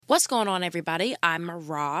What's going on, everybody? I'm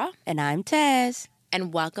Ra. And I'm Taz.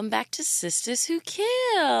 And welcome back to Sisters Who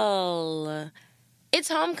Kill. It's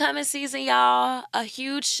homecoming season, y'all. A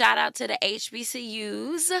huge shout out to the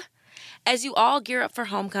HBCUs. As you all gear up for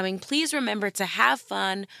homecoming, please remember to have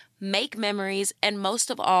fun, make memories, and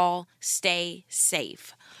most of all, stay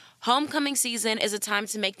safe. Homecoming season is a time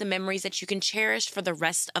to make the memories that you can cherish for the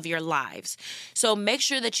rest of your lives. So make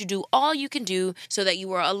sure that you do all you can do so that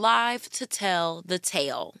you are alive to tell the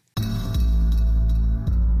tale.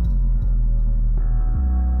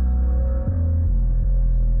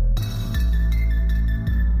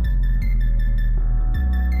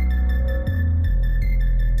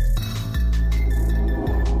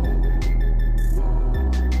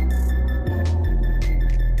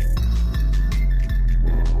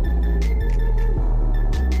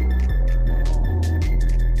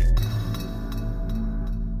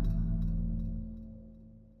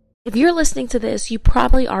 If you're listening to this, you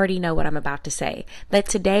probably already know what I'm about to say, that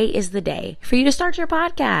today is the day for you to start your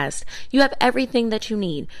podcast. You have everything that you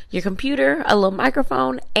need, your computer, a little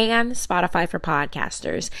microphone, and Spotify for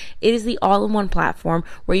podcasters. It is the all-in-one platform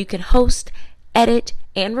where you can host, edit,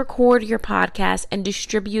 and record your podcast and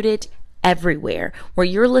distribute it everywhere. Where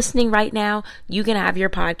you're listening right now, you can have your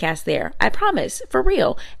podcast there. I promise, for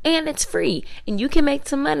real. And it's free. And you can make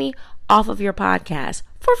some money off of your podcast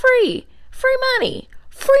for free. Free money.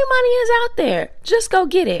 Free money is out there. Just go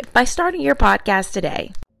get it by starting your podcast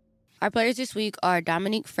today. Our players this week are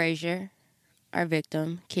Dominique Frazier, our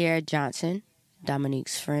victim, Kiara Johnson,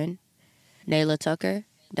 Dominique's friend, Nayla Tucker,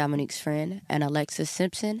 Dominique's friend, and Alexis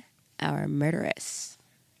Simpson, our murderess.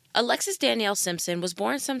 Alexis Danielle Simpson was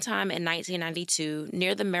born sometime in 1992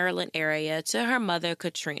 near the Maryland area to her mother,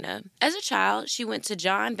 Katrina. As a child, she went to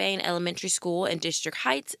John Bain Elementary School in District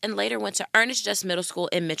Heights and later went to Ernest Just Middle School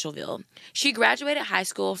in Mitchellville. She graduated high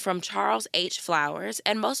school from Charles H. Flowers,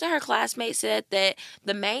 and most of her classmates said that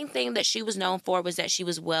the main thing that she was known for was that she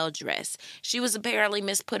was well-dressed. She was apparently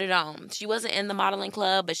Miss Put It On. She wasn't in the modeling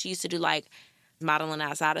club, but she used to do like modeling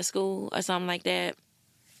outside of school or something like that.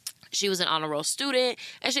 She was an honor roll student,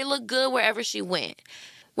 and she looked good wherever she went.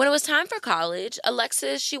 When it was time for college,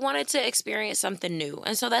 Alexis, she wanted to experience something new,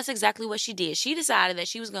 and so that's exactly what she did. She decided that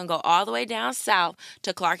she was going to go all the way down south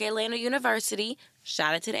to Clark Atlanta University,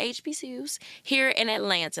 shout out to the HBCUs, here in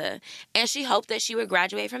Atlanta, and she hoped that she would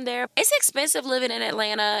graduate from there. It's expensive living in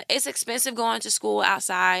Atlanta. It's expensive going to school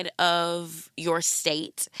outside of your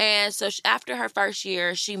state, and so after her first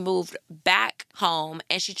year, she moved back home,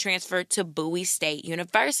 and she transferred to Bowie State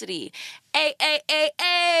University.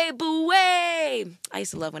 Bowie! I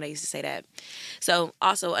used to love when I used to say that. So,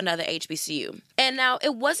 also another HBCU. And now,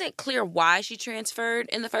 it wasn't clear why she transferred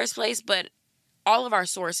in the first place, but all of our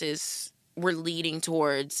sources were leading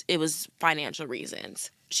towards it was financial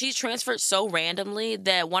reasons. She transferred so randomly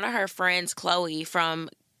that one of her friends, Chloe from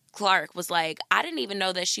Clark, was like, I didn't even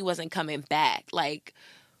know that she wasn't coming back. Like,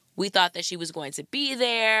 we thought that she was going to be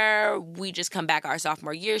there. We just come back our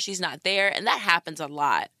sophomore year. She's not there. And that happens a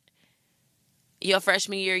lot. Your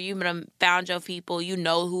freshman year, you found your people. You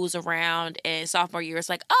know who's around. And sophomore year, it's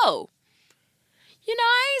like, oh,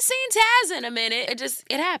 I ain't seen Taz in a minute.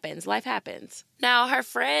 It happens. Life happens. Now, her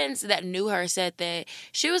friends that knew her said that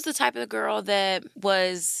she was the type of girl that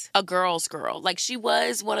was a girl's girl. Like, she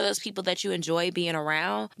was one of those people that you enjoy being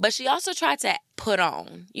around, but she also tried to put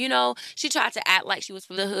on. She tried to act like she was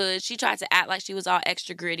from the hood. She tried to act like she was all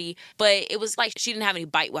extra gritty, but it was like she didn't have any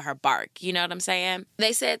bite with her bark. You know what I'm saying?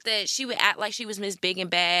 They said that she would act like she was Miss Big and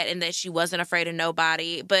Bad and that she wasn't afraid of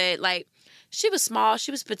nobody, but like, she was small,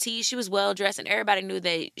 she was petite, she was well-dressed, and everybody knew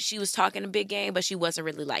that she was talking a big game, but she wasn't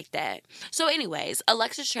really like that. So anyways,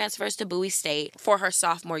 Alexis transfers to Bowie State for her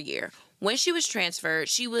sophomore year. When she was transferred,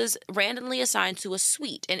 she was randomly assigned to a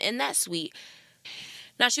suite, and in that suite,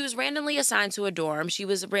 now she was randomly assigned to a dorm. She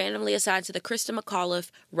was randomly assigned to the Krista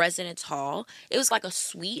McAuliffe Residence Hall. It was like a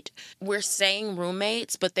suite. We're saying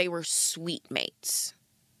roommates, but they were suite mates.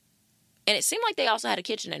 And it seemed like they also had a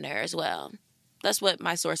kitchen in there as well. That's what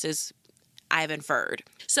my sources I've inferred.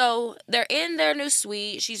 So they're in their new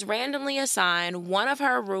suite. She's randomly assigned one of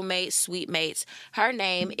her roommates, suite mates. Her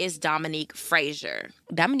name is Dominique Frazier.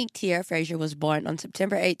 Dominique Tiara Frazier was born on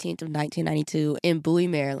September 18th of 1992 in Bowie,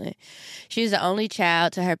 Maryland. She is the only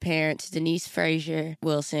child to her parents, Denise Frazier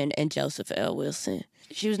Wilson and Joseph L. Wilson.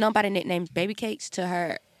 She was known by the nicknames Baby Cakes to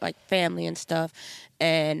her family and stuff,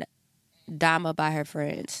 and Dama by her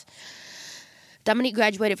friends. Dominique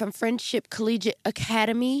graduated from Friendship Collegiate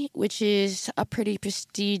Academy, which is a pretty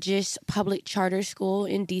prestigious public charter school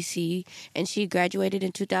in D.C., and she graduated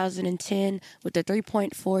in 2010 with a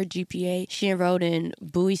 3.4 GPA. She enrolled in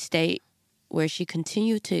Bowie State where she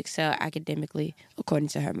continued to excel academically, according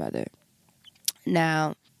to her mother.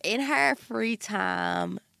 Now, in her free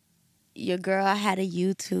time, your girl had a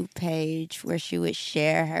YouTube page where she would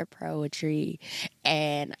share her poetry,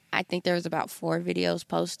 and I think there was about 4 videos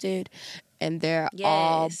posted, and they're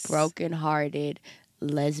all broken-hearted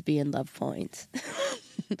lesbian love poems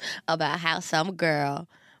about how some girl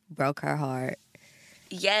broke her heart.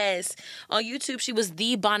 Yes. On YouTube, she was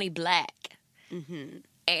the Bonnie Black. Mm-hmm.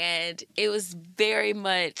 And it was very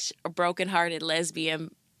much a broken-hearted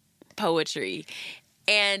lesbian poetry.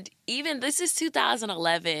 And even, this is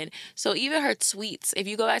 2011, so even her tweets, if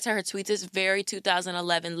you go back to her tweets, it's very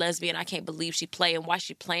 2011 lesbian. I can't believe she playing. Why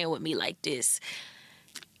she playing with me like this?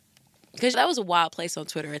 Because that was a wild place on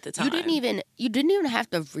Twitter at the time. You didn't even have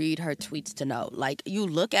to read her tweets to know. Like, you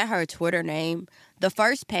look at her Twitter name, the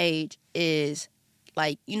first page is,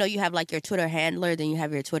 like, you know, you have, like, your Twitter handler, then you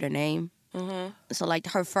have your Twitter name. Mm-hmm. So, like,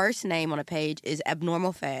 her first name on a page is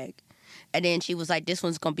Abnormal Fag. And then she was like, this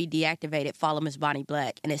one's going to be deactivated. Follow Miss Bonnie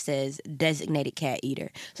Black. And it says Designated Cat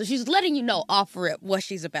Eater. So she's letting you know off rip what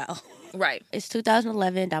she's about. Right. It's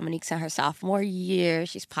 2011. Dominique's in her sophomore year.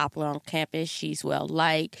 She's popular on campus. She's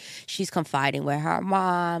well-liked. She's confiding with her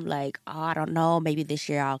mom. Like, oh, I don't know. Maybe this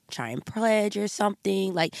year I'll try and pledge or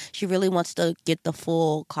something. Like, she really wants to get the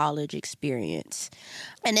full college experience.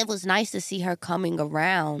 And it was nice to see her coming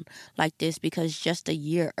around like this because just a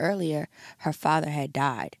year earlier, her father had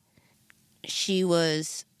died. It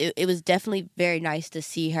was definitely very nice to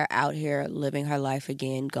see her out here living her life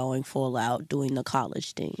again, going full out, doing the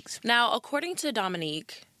college things. Now, according to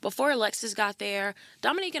Dominique, before Alexis got there,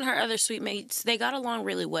 Dominique and her other suite mates, they got along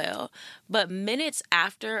really well. But minutes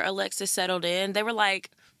after Alexis settled in, they were like,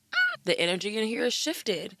 the energy in here has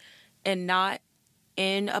shifted and not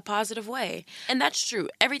in a positive way. And that's true.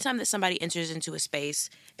 Every time that somebody enters into a space,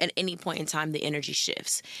 at any point in time, the energy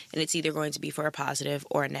shifts. And it's either going to be for a positive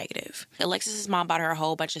or a negative. Alexis's mom bought her a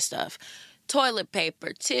whole bunch of stuff. Toilet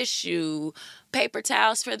paper, tissue, paper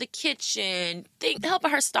towels for the kitchen, helping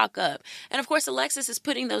her stock up. And of course, Alexis is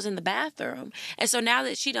putting those in the bathroom. And so now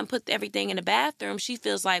that she done put everything in the bathroom, she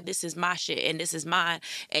feels like this is my shit and this is mine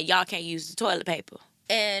and y'all can't use the toilet paper.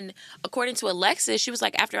 And according to Alexis, she was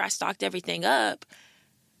like, after I stocked everything up,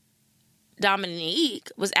 Dominique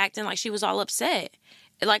was acting like she was all upset.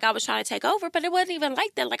 Like I was trying to take over, but it wasn't even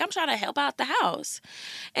like that. Like I'm trying to help out the house.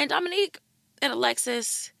 And Dominique and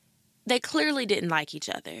Alexis, they clearly didn't like each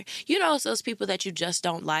other. You know, it's those people that you just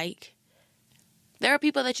don't like. There are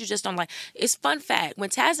people that you just don't like. It's fun fact. When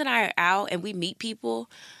Taz and I are out and we meet people,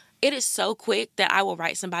 it is so quick that I will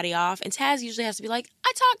write somebody off. And Taz usually has to be like,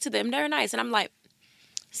 I talked to them. They're nice. And I'm like,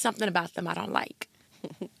 something about them I don't like.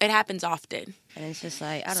 It happens often. And it's just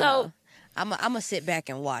like, I don't know. I'm going to sit back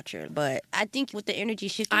and watch her. But I think with the energy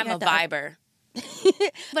shifting... I'm a viber.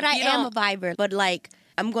 But I am a viber. But, like,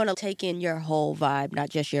 I'm going to take in your whole vibe, not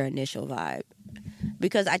just your initial vibe.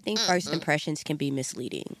 Because I think first impressions can be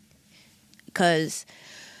misleading. Because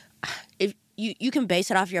if you can base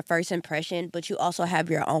it off your first impression, but you also have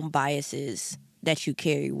your own biases that you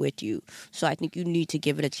carry with you. So I think you need to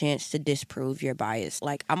give it a chance to disprove your bias.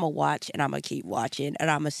 Like, I'm going to watch and I'm going to keep watching and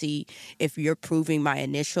I'm going to see if you're proving my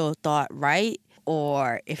initial thought right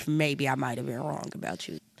or if maybe I might have been wrong about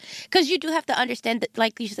you. Because you do have to understand that,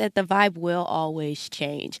 like you said, the vibe will always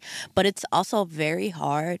change. But it's also very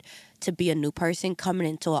hard to be a new person coming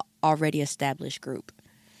into an already established group.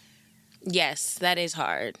 Yes, that is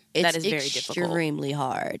hard. That is very difficult. It's extremely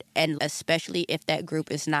hard. And especially if that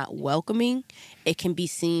group is not welcoming, it can be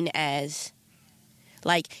seen as,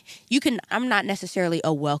 like, I'm not necessarily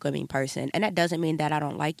a welcoming person. And that doesn't mean that I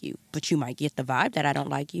don't like you. But you might get the vibe that I don't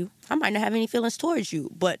like you. I might not have any feelings towards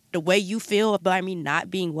you. But the way you feel by me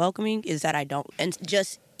not being welcoming is that I don't. And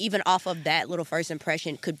just even off of that little first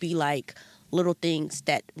impression could be like little things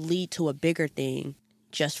that lead to a bigger thing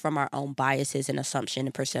just from our own biases and assumption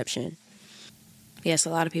and perception. Yes,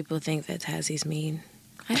 a lot of people think that Tazzie's mean.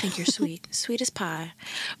 I think you're sweet. Sweet as pie.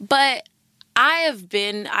 But I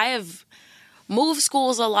have moved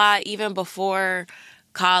schools a lot even before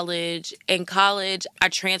college. In college, I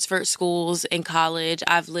transferred schools in college.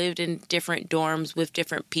 I've lived in different dorms with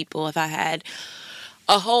different people. If I had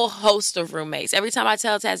a whole host of roommates. Every time I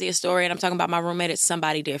tell Tazzie a story and I'm talking about my roommate, it's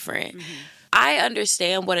somebody different. Mm-hmm. I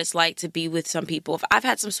understand what it's like to be with some people. I've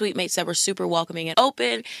had some sweet mates that were super welcoming and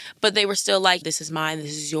open, but they were still like, this is mine,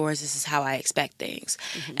 this is yours, this is how I expect things.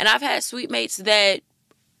 Mm-hmm. And I've had sweet mates that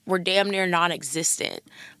were damn near non-existent.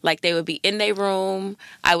 Like they would be in their room.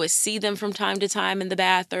 I would see them from time to time in the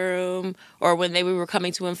bathroom or when we were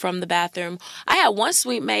coming to and from the bathroom. I had one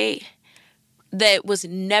sweet mate that was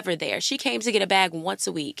never there. She came to get a bag once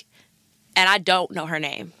a week, and I don't know her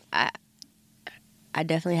name. I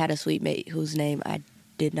definitely had a suite mate whose name I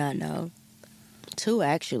did not know. Two,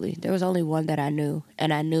 actually. There was only one that I knew,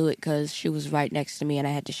 and I knew it because she was right next to me, and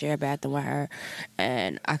I had to share a bathroom with her,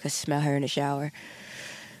 and I could smell her in the shower.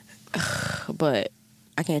 But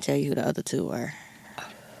I can't tell you who the other two were.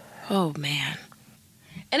 Oh, man.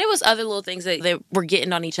 And it was other little things that were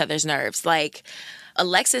getting on each other's nerves. Like,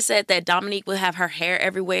 Alexis said that Dominique would have her hair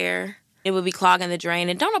everywhere. It would be clogging the drain.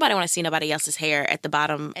 And don't nobody want to see nobody else's hair at the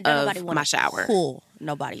bottom of my shower. Pull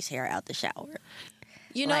nobody's hair out the shower.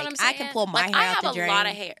 You know Like, what I'm saying? I can pull my hair out the drain. I have a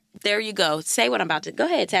lot of hair. There you go. Say what I'm about to. Go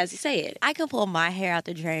ahead, Tazzy. Say it. I can pull my hair out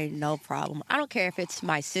the drain, no problem. I don't care if it's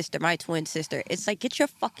my sister, my twin sister. It's like, get your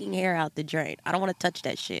fucking hair out the drain. I don't want to touch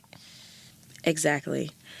that shit.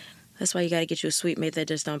 Exactly. That's why you got to get you a suite mate that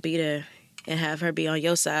just don't be there and have her be on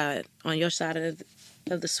your side of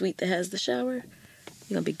the suite that has the shower.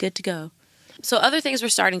 You're going to be good to go. So other things were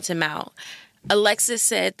starting to mount. Alexis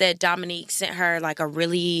said that Dominique sent her like a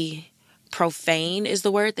really profane is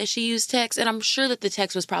the word that she used text. And I'm sure that the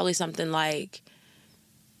text was probably something like,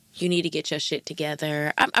 you need to get your shit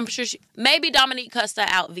together. I'm sure maybe Dominique cussed her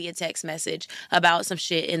out via text message about some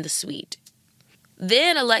shit in the suite.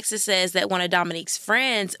 Then Alexis says that one of Dominique's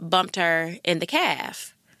friends bumped her in the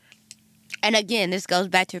calf. And again, this goes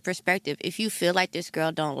back to perspective. If you feel like this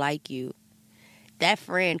girl don't like you, that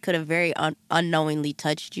friend could have very unknowingly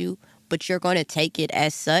touched you, but you're going to take it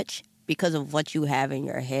as such because of what you have in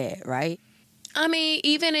your head, right? I mean,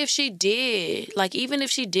 even if she did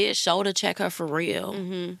shoulder check her for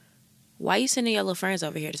real, why you sending your little friends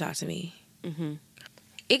over here to talk to me?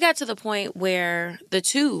 It got to the point where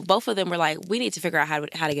both of them were like, we need to figure out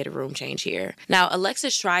how to get a room change here. Now,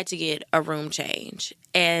 Alexis tried to get a room change,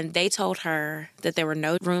 and they told her that there were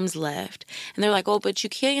no rooms left. And they're like, oh, but you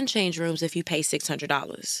can change rooms if you pay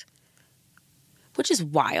 $600, which is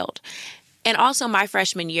wild. And also, my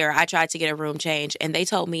freshman year, I tried to get a room change, and they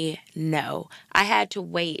told me no. I had to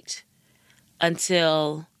wait the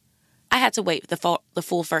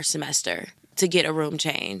full first semester to get a room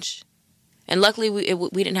change. And luckily,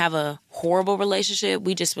 we didn't have a horrible relationship.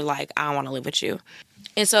 We just were like, I don't want to live with you.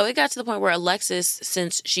 And so it got to the point where Alexis,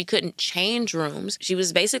 since she couldn't change rooms, she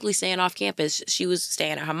was basically staying off campus. She was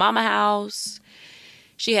staying at her mama's house.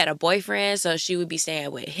 She had a boyfriend, so she would be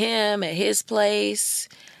staying with him at his place.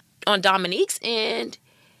 On Dominique's end,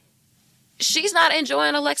 she's not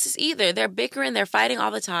enjoying Alexis either. They're bickering. They're fighting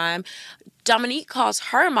all the time. Dominique calls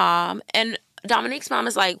her mom, and Dominique's mom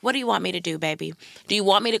is like, what do you want me to do, baby? Do you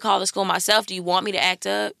want me to call the school myself? Do you want me to act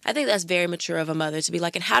up? I think that's very mature of a mother to be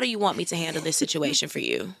like, and how do you want me to handle this situation for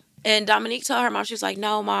you? And Dominique told her mom, she was like,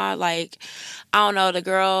 no, Ma, like, I don't know, the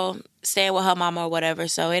girl staying with her mama or whatever,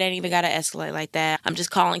 so it ain't even got to escalate like that. I'm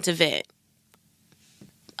just calling to vent.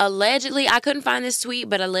 Allegedly, I couldn't find this tweet,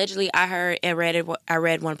 but allegedly I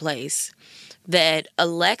read one place that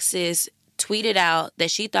Alexis tweeted out that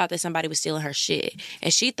she thought that somebody was stealing her shit,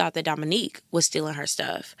 and she thought that Dominique was stealing her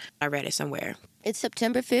stuff. I read it somewhere. It's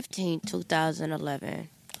September 15th, 2011,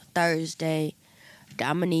 Thursday.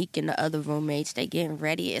 Dominique and the other roommates, they getting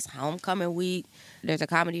ready. It's homecoming week. There's a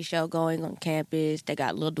comedy show going on campus. They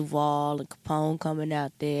got Lil Duval and Capone coming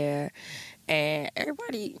out there. And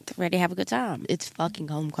everybody ready to have a good time. It's fucking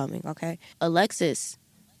homecoming, okay? Alexis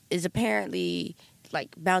is apparently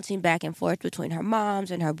like bouncing back and forth between her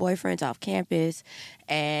moms and her boyfriends off campus.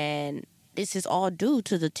 And this is all due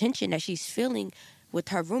to the tension that she's feeling with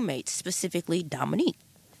her roommates, specifically Dominique.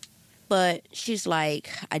 But she's like,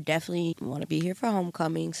 I definitely want to be here for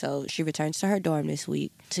homecoming. So she returns to her dorm this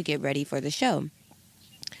week to get ready for the show.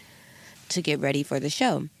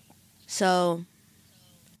 So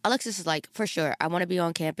Alexis is like, for sure, I want to be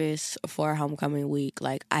on campus for homecoming week.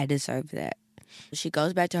 Like, I deserve that. She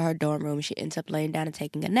goes back to her dorm room. She ends up laying down and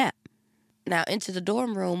taking a nap. Now, into the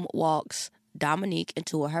dorm room walks Dominique and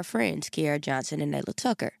two of her friends, Kiara Johnson and Nayla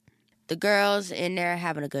Tucker. The girls in there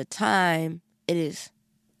having a good time. It is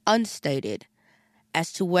unstated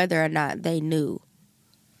as to whether or not they knew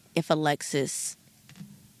if Alexis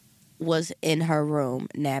was in her room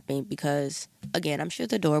napping because, again, I'm sure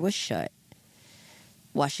the door was shut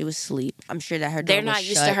while she was asleep. I'm sure that her door They're was not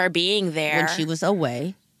used shut to her being there. when she was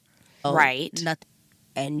away. Right. Nothing.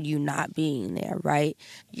 And you not being there, right?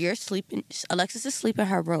 You're sleeping. Alexis is asleep in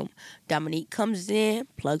her room. Dominique comes in,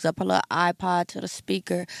 plugs up her little iPod to the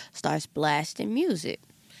speaker, starts blasting music.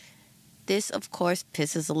 This, of course,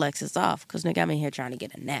 pisses Alexis off because nigga, I'm in here trying to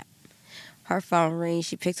get a nap. Her phone rings.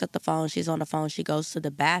 She picks up the phone. She's on the phone. She goes to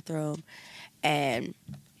the bathroom. And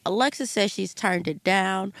Alexis says she's turned it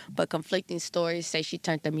down, but conflicting stories say she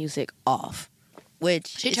turned the music off, which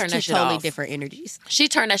She is turned two that shit totally off. different energies. She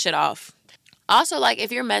turned that shit off. Also, like,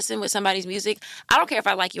 if you're messing with somebody's music, I don't care if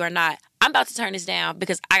I like you or not. I'm about to turn this down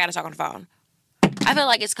because I got to talk on the phone. I feel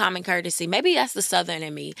like it's common courtesy. Maybe that's the Southern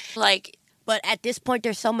in me. Like, But at this point,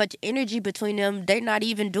 there's so much energy between them, they're not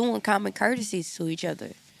even doing common courtesies to each other.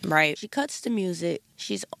 right. She cuts the music.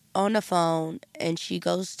 She's on the phone, and she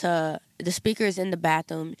goes to the speakers in the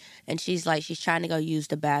bathroom, and she's trying to go use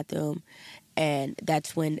the bathroom, and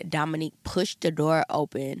that's when Dominique pushed the door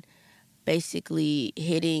open, basically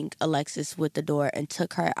hitting Alexis with the door, and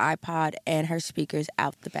took her iPod and her speakers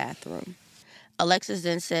out the bathroom. Alexis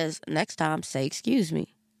then says, "Next time, say excuse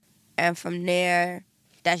me," and from there,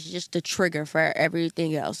 that's just the trigger for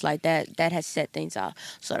everything else. Like that has set things off.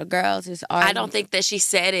 So the girls is arguing. I don't think that she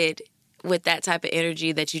said it with that type of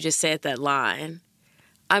energy that you just said that line.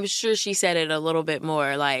 I'm sure she said it a little bit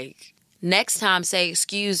more like, next time say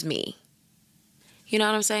excuse me. You know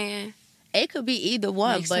what I'm saying? It could be either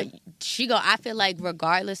one, Makes but sense. I feel like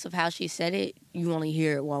regardless of how she said it, you only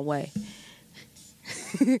hear it one way.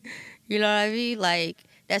 You know what I mean? Like,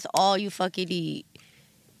 that's all you fucking need.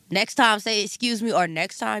 Next time, say excuse me, or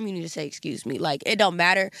next time you need to say excuse me. Like, it don't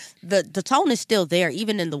matter. The tone is still there,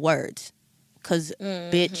 even in the words. Because,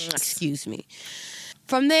 bitch, excuse me.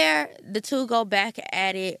 From there, the two go back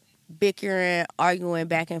at it, bickering, arguing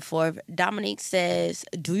back and forth. Dominique says,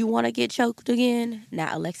 "Do you want to get choked again?"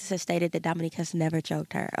 Now, Alexis has stated that Dominique has never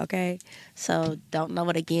choked her, okay? So, don't know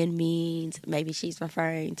what again means. Maybe she's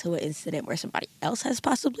referring to an incident where somebody else has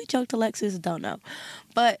possibly choked Alexis. Don't know.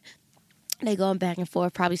 But they going back and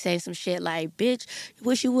forth, probably saying some shit like, "Bitch,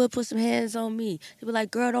 wish you would put some hands on me." They be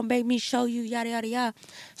like, "Girl, don't make me show you," yada, yada, yada.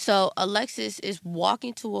 So Alexis is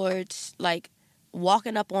walking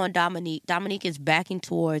up on Dominique. Dominique is backing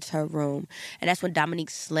towards her room. And that's when Dominique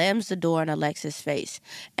slams the door in Alexis' face.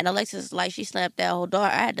 And Alexis, like, she slammed that whole door.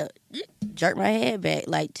 I had to jerk my head back,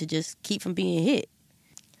 like, to just keep from being hit.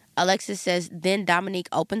 Alexis says, then Dominique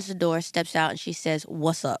opens the door, steps out, and she says,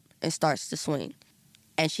 "What's up?" and starts to swing.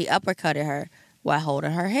 And she uppercutted her while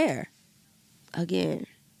holding her hair. Again,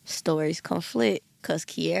 stories conflict because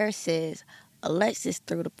Kiera says Alexis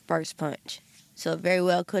threw the first punch. So it very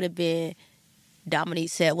well could have been Dominique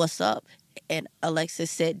said, "What's up?" and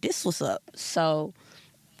Alexis said, "This what's up." So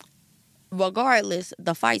regardless,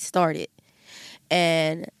 the fight started.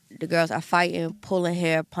 And the girls are fighting, pulling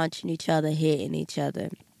hair, punching each other, hitting each other.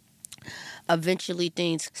 Eventually,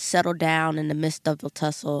 things settle down in the midst of the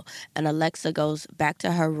tussle, and Alexa goes back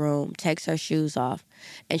to her room, takes her shoes off,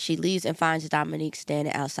 and she leaves and finds Dominique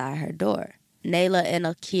standing outside her door. Nayla and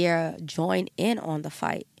Akira join in on the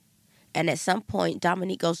fight, and at some point,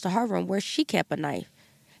 Dominique goes to her room where she kept a knife,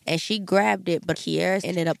 and she grabbed it, but Kiera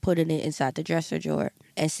ended up putting it inside the dresser drawer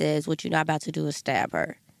and says, "What you're not about to do is stab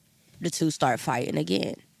her." The two start fighting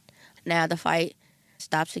again. Now the fight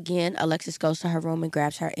stops again. Alexis goes to her room and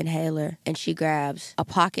grabs her inhaler, and she grabs a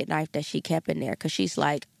pocket knife that she kept in there because she's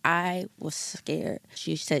like, "I was scared."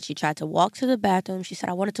 She said she tried to walk to the bathroom. She said,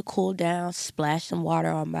 "I wanted to cool down, splash some water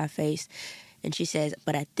on my face." And she says,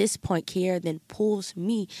 but at this point, Kiera then pulls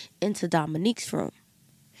me into Dominique's room.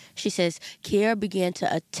 She says, Kiera began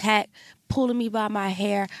to attack, pulling me by my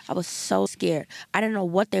hair. I was so scared. I didn't know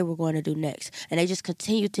what they were going to do next. And they just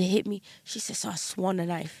continued to hit me. She said, so I swung the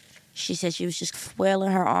knife. She said she was just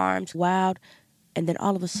flailing her arms, wild. And then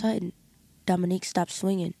all of a sudden, Dominique stopped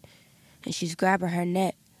swinging. And she's grabbing her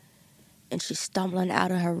neck. And she's stumbling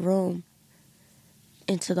out of her room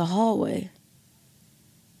into the hallway.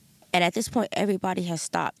 And at this point, everybody has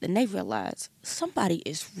stopped. And they realize somebody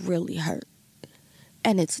is really hurt.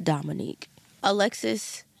 And it's Dominique.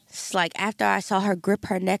 Alexis, it's like after I saw her grip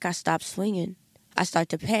her neck, I stopped swinging. I start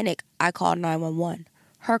to panic. I call 911.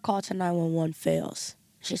 Her call to 911 fails.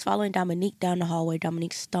 She's following Dominique down the hallway.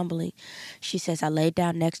 Dominique's stumbling. She says, I laid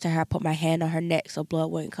down next to her. I put my hand on her neck so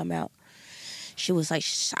blood wouldn't come out. She was like,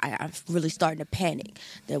 I'm really starting to panic.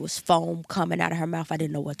 There was foam coming out of her mouth. I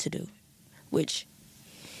didn't know what to do. Which,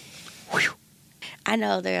 whew, I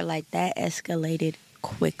know they're like, that escalated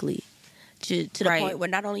quickly. To the point where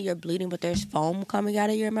not only you're bleeding, but there's foam coming out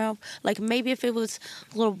of your mouth. Like, maybe if it was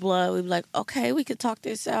a little blood, we'd be like, okay, we could talk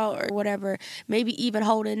this out or whatever. Maybe even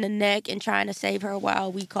holding the neck and trying to save her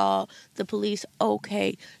while we call the police.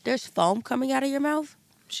 Okay, there's foam coming out of your mouth?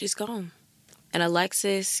 She's gone. And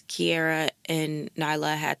Alexis, Kiera, and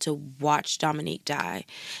Nyla had to watch Dominique die.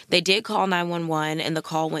 They did call 911, and the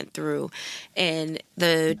call went through. And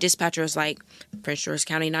the dispatcher was like, Prince George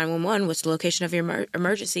County 911, what's the location of your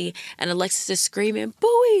emergency? And Alexis is screaming,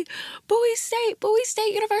 Bowie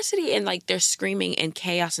State University. And, like, they're screaming and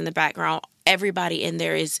chaos in the background. Everybody in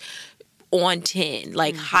there is on 10,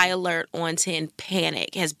 like, high alert on 10,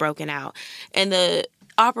 panic has broken out. And the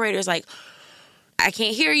operator's like, I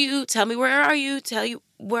can't hear you. Tell me, where are you?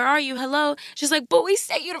 Where are you? Hello? She's like, Bowie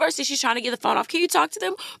State University. She's trying to get the phone off. Can you talk to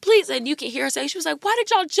them, please? And you can hear her say, she was like, why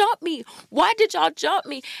did y'all jump me? Why did y'all jump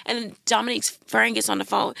me? And then Dominique's friend gets on the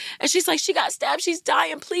phone. And she's like, she got stabbed. She's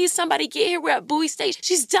dying. Please, somebody get here. We're at Bowie State.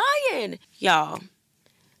 She's dying. Y'all,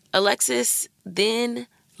 Alexis then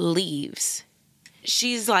leaves.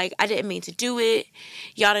 She's like, I didn't mean to do it.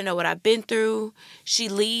 Y'all didn't know what I've been through. She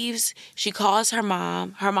leaves. She calls her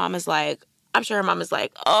mom. Her mom is like, I'm sure her mom is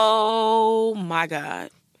like, oh my God.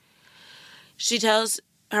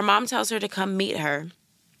 Her mom tells her to come meet her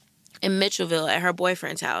in Mitchellville at her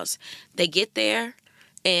boyfriend's house. They get there,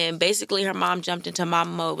 and basically her mom jumped into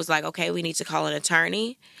mom mode, was like, okay, we need to call an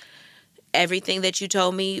attorney. Everything that you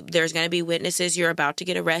told me, there's going to be witnesses. You're about to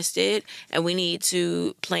get arrested, and we need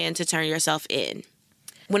to plan to turn yourself in.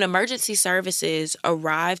 When emergency services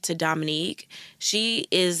arrived to Dominique, she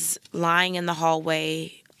is lying in the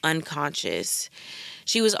hallway unconscious.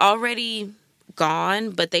 She was already gone,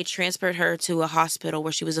 but they transferred her to a hospital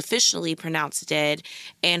where she was officially pronounced dead,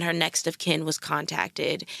 and her next of kin was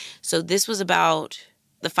contacted. So this was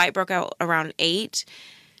the fight broke out around 8.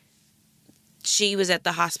 She was at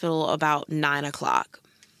the hospital about 9 o'clock.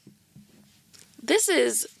 This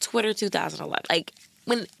is Twitter 2011. Like,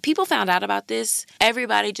 when people found out about this,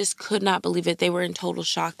 everybody just could not believe it. They were in total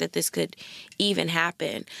shock that this could even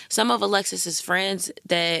happen. Some of Alexis's friends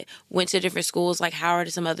that went to different schools, like Howard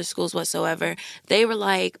and some other schools whatsoever, they were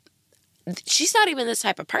like, she's not even this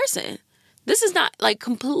type of person. This is not, like,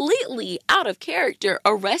 completely out of character.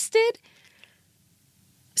 Arrested?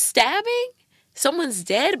 Stabbing? Someone's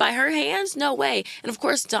dead by her hands? No way. And of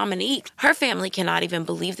course, Dominique, her family cannot even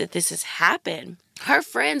believe that this has happened. Her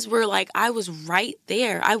friends were like, I was right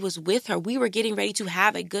there. I was with her. We were getting ready to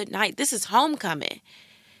have a good night. This is homecoming.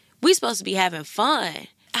 We're supposed to be having fun.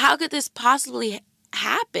 How could this possibly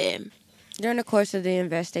happen? During the course of the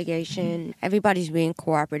investigation, everybody's being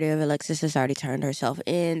cooperative. Alexis has already turned herself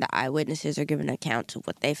in. The eyewitnesses are giving accounts of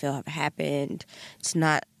what they feel have happened. It's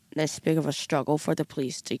not this big of a struggle for the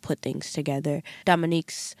police to put things together.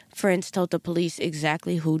 Dominique's friends told the police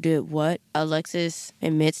exactly who did what. Alexis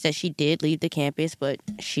admits that she did leave the campus, but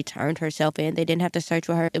she turned herself in. They didn't have to search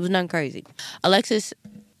for her. It was nothing crazy. Alexis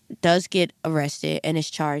does get arrested and is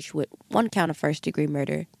charged with 1 count of first-degree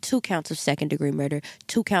murder, 2 counts of second-degree murder,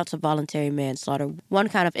 2 counts of voluntary manslaughter, 1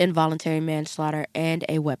 count of involuntary manslaughter, and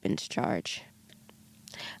a weapons charge.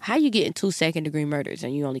 How you getting 2 second-degree murders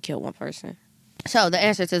and you only kill 1 person? So the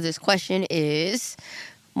answer to this question is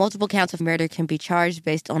multiple counts of murder can be charged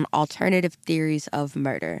based on alternative theories of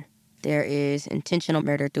murder. There is intentional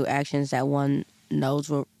murder through actions that one knows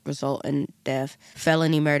will result in death.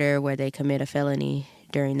 Felony murder, where they commit a felony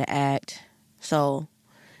during the act. So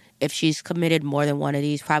if she's committed more than one of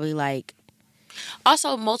these, probably like...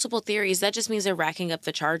 Also, multiple theories, that just means they're racking up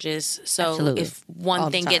the charges. So Absolutely. If one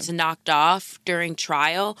thing gets knocked off during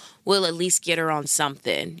trial, we'll at least get her on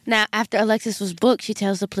something. Now, after Alexis was booked, she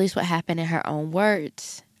tells the police what happened in her own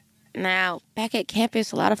words. Now, back at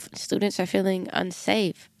campus, a lot of students are feeling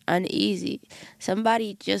unsafe, uneasy.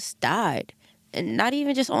 Somebody just died. And not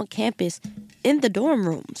even just on campus, in the dorm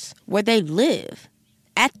rooms where they live.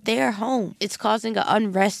 At their home. It's causing an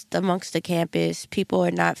unrest amongst the campus. People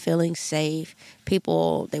are not feeling safe.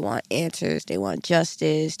 People, they want answers. They want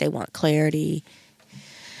justice. They want clarity.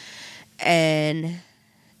 And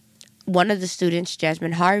one of the students,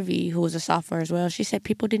 Jasmine Harvey, who was a sophomore as well, she said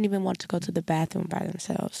people didn't even want to go to the bathroom by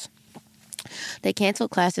themselves. They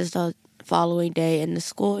canceled classes the following day, and the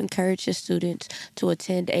school encouraged the students to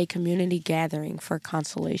attend a community gathering for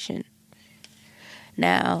consolation.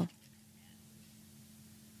 Now,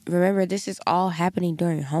 remember, this is all happening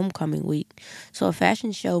during homecoming week. So a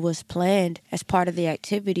fashion show was planned as part of the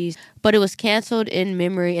activities, but it was canceled in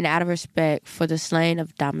memory and out of respect for the slaying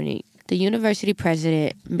of Dominique. The university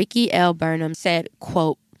president, Mickey L. Burnham, said,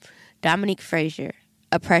 quote, Dominique Frazier,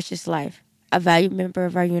 a precious life, a valued member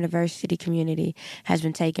of our university community, has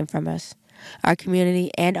been taken from us. Our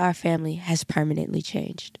community and our family has permanently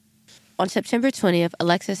changed. On September 20th,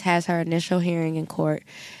 Alexis has her initial hearing in court,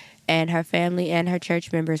 and her family and her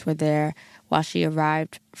church members were there while she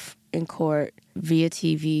arrived in court via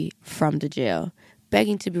TV from the jail,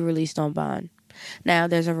 begging to be released on bond. Now,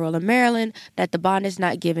 there's a rule in Maryland that the bond is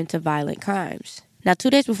not given to violent crimes. Now,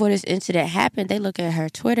 2 days before this incident happened, they look at her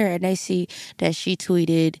Twitter and they see that she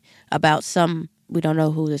tweeted about we don't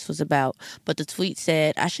know who this was about, but the tweet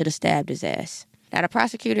said, I should have stabbed his ass. Now, the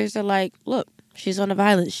prosecutors are like, look, she's on a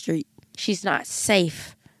violent streak. She's not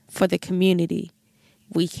safe for the community.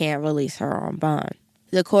 We can't release her on bond.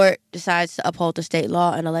 The court decides to uphold the state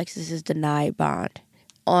law, and Alexis is denied bond.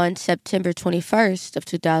 On September 21st of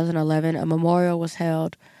 2011, a memorial was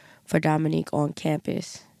held for Dominique on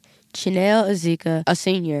campus. Chanel Azika, a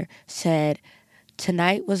senior, said,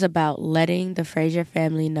 "Tonight was about letting the Frazier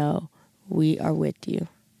family know we are with you.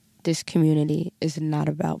 This community is not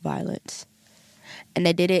about violence." And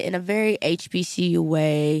they did it in a very HBCU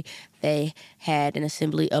way. They had an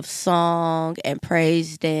assembly of song and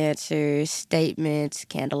praise dancers, statements,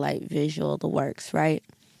 candlelight visual, the works, right?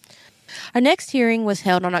 Our next hearing was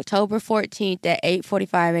held on October 14th at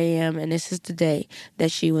 8:45 a.m., and this is the day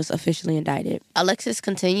that she was officially indicted. Alexis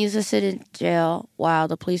continues to sit in jail while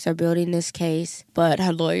the police are building this case, but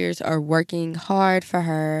her lawyers are working hard for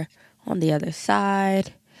her on the other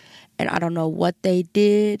side. And I don't know what they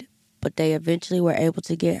did, but they eventually were able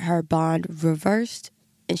to get her bond reversed,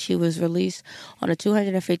 and she was released on a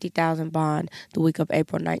 $250,000 bond the week of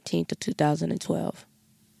April 19th of 2012.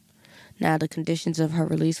 Now, the conditions of her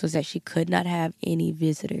release was that she could not have any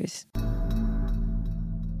visitors.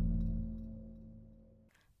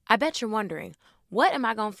 I bet you're wondering, what am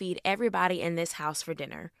I going to feed everybody in this house for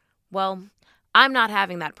dinner? Well, I'm not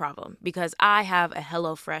having that problem because I have a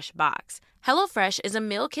HelloFresh box. HelloFresh is a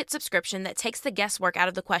meal kit subscription that takes the guesswork out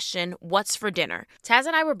of the question, what's for dinner? Taz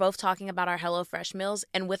and I were both talking about our HelloFresh meals,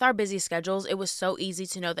 and with our busy schedules, it was so easy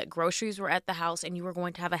to know that groceries were at the house and you were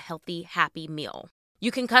going to have a healthy, happy meal. You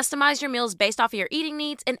can customize your meals based off of your eating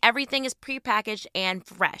needs, and everything is prepackaged and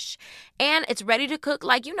fresh. And it's ready to cook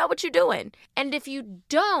like you know what you're doing. And if you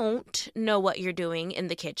don't know what you're doing in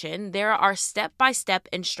the kitchen, there are step-by-step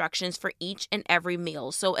instructions for each and every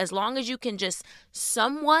meal. So as long as you can just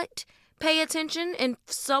somewhat pay attention and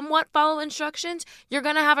somewhat follow instructions, you're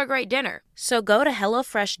going to have a great dinner. So go to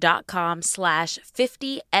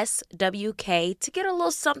HelloFresh.com/50SWK to get a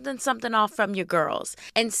little something off from your girls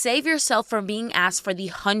and save yourself from being asked for the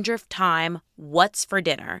 100th time, what's for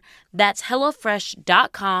dinner? That's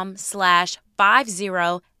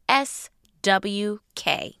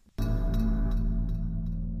HelloFresh.com/50SWK.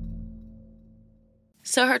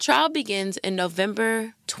 So her trial begins in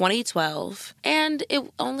November 2012, and it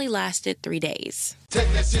only lasted 3 days.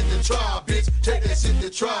 Take that shit to trial, bitch. Take that shit to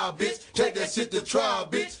trial, bitch. Take that shit to trial,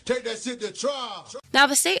 bitch. Take that shit to trial. Now,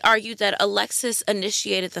 the state argued that Alexis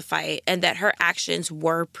initiated the fight and that her actions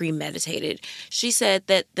were premeditated. She said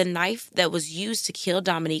that the knife that was used to kill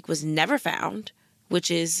Dominique was never found,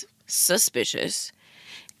 which is suspicious.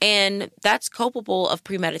 And that's culpable of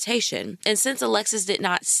premeditation. And since Alexis did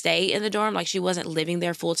not stay in the dorm, like she wasn't living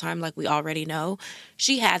there full time like we already know,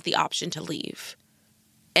 she had the option to leave.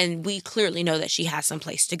 And we clearly know that she has some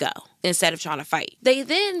place to go instead of trying to fight. They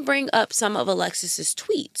then bring up some of Alexis's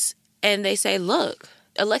tweets. And they say, look,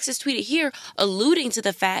 Alexis tweeted here alluding to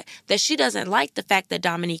the fact that she doesn't like the fact that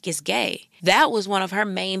Dominique is gay. That was one of her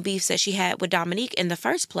main beefs that she had with Dominique in the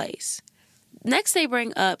first place. Next, they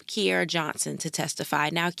bring up Kiera Johnson to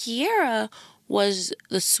testify. Now, Kiera was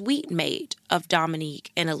the suite mate of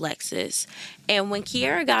Dominique and Alexis. And when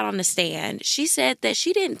Kiera got on the stand, she said that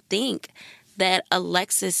she didn't think that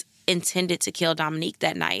Alexis intended to kill Dominique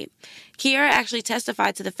that night. Kiera actually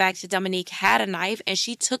testified to the fact that Dominique had a knife, and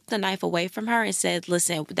she took the knife away from her and said,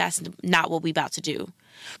 listen, that's not what we about to do.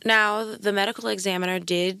 Now, the medical examiner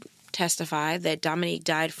did testify that Dominique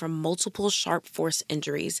died from multiple sharp force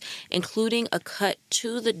injuries, including a cut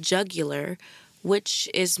to the jugular, which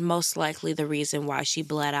is most likely the reason why she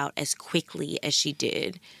bled out as quickly as she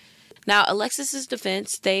did. Now, Alexis's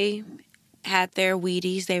defense, they had their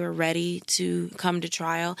Wheaties. They were ready to come to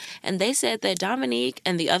trial, and they said that Dominique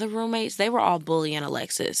and the other roommates, they were all bullying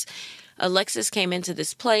Alexis. Alexis came into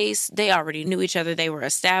this place. They already knew each other. They were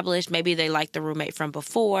established. Maybe they liked the roommate from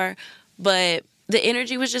before, but the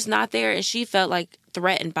energy was just not there, and she felt like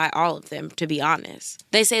threatened by all of them, to be honest.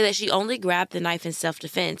 They say that she only grabbed the knife in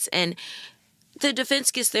self-defense, and the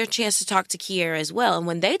defense gets their chance to talk to Kiera as well. And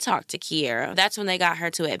when they talked to Kiera, that's when they got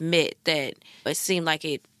her to admit that it seemed like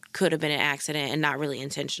it could have been an accident and not really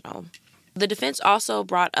intentional. The defense also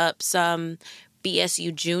brought up some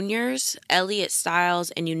BSU juniors, Elliot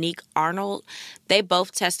Stiles and Unique Arnold. They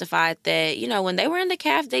both testified that, when they were in the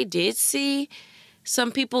caf, they did see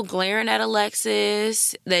some people glaring at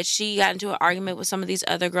Alexis, that she got into an argument with some of these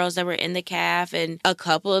other girls that were in the caf, and a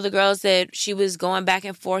couple of the girls that she was going back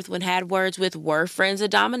and forth with, had words with, were friends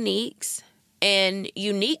of Dominique's. And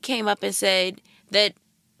Unique came up and said that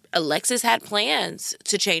Alexis had plans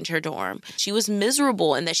to change her dorm. She was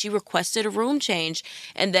miserable and that she requested a room change,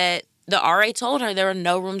 and that the RA told her there were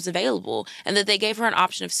no rooms available, and that they gave her an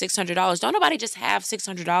option of $600. Don't nobody just have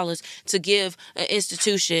 $600 to give an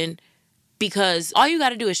institution because all you got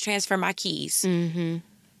to do is transfer my keys. Mm-hmm.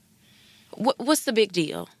 What's the big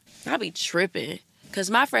deal? I'll be tripping. Because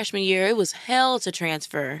my freshman year, it was hell to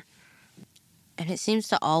transfer. And it seems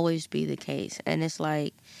to always be the case. And it's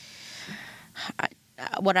like,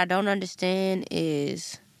 what I don't understand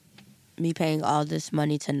is me paying all this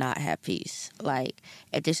money to not have peace. Like,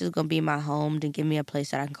 if this is going to be my home, then give me a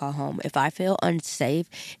place that I can call home. If I feel unsafe,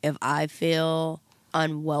 if I feel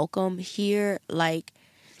unwelcome here, like,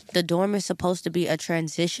 the dorm is supposed to be a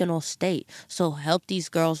transitional state. So help these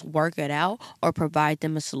girls work it out or provide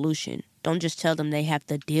them a solution. Don't just tell them they have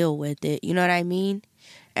to deal with it. You know what I mean?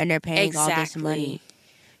 And they're paying all this money.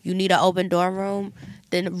 You need an open dorm room,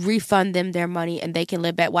 then refund them their money and they can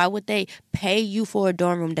live back. Why would they pay you for a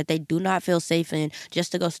dorm room that they do not feel safe in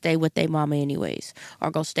just to go stay with their mama anyways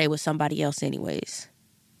or go stay with somebody else anyways?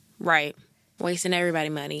 Right. Wasting everybody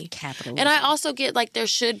money. Capitalism. And I also get, like, there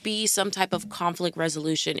should be some type of conflict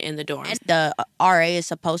resolution in the dorm. And the RA is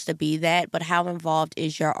supposed to be that, but how involved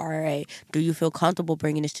is your RA? Do you feel comfortable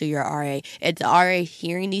bringing this to your RA? Is the RA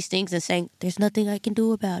hearing these things and saying, there's nothing I can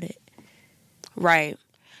do about it? Right.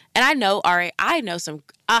 And I know I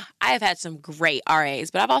have had some great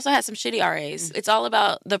RAs, but I've also had some shitty RAs. It's all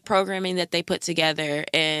about the programming that they put together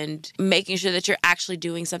and making sure that you're actually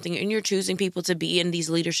doing something and you're choosing people to be in these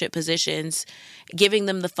leadership positions, giving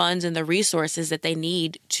them the funds and the resources that they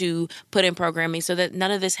need to put in programming so that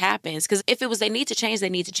none of this happens. Because if it was they need to change, they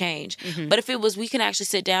need to change. Mm-hmm. But if it was we can actually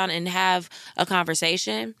sit down and have a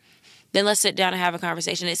conversation, then let's sit down and have a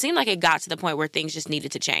conversation. It seemed like it got to the point where things just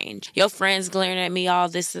needed to change. Your friends glaring at me all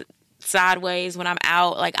this sideways when I'm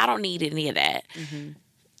out. Like, I don't need any of that. Mm-hmm.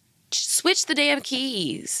 Switch the damn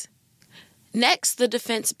keys. Next, the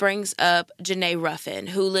defense brings up Janae Ruffin,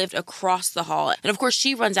 who lived across the hall. And of course,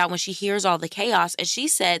 she runs out when she hears all the chaos. And she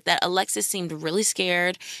said that Alexis seemed really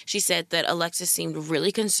scared. She said that Alexis seemed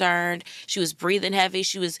really concerned. She was breathing heavy.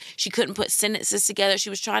 She couldn't put sentences together. She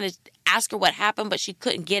was trying to ask her what happened, but she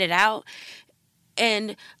couldn't get it out.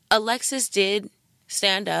 And Alexis did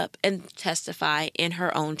stand up and testify in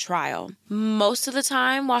her own trial. Most of the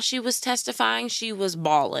time while she was testifying, she was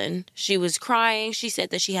bawling. She was crying. She said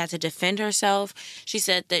that she had to defend herself. She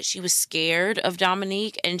said that she was scared of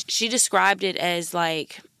Dominique. And she described it as,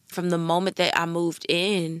 like, from the moment that I moved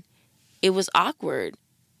in, it was awkward.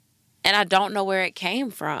 And I don't know where it came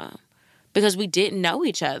from because we didn't know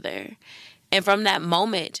each other. And from that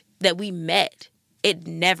moment that we met, it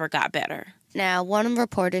never got better. Now, one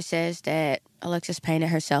reporter says that Alexis painted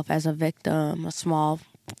herself as a victim, a small,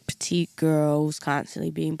 petite girl who's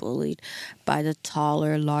constantly being bullied by the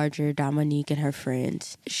taller, larger Dominique and her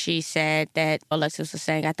friends. She said that Alexis was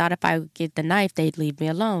saying, I thought if I would get the knife, they'd leave me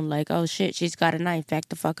alone. Like, oh shit, she's got a knife, back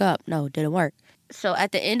the fuck up. No, it didn't work. So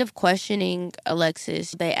at the end of questioning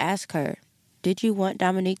Alexis, they ask her, did you want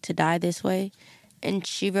Dominique to die this way? And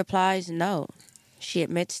she replies, no. She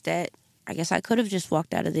admits that, I guess I could have just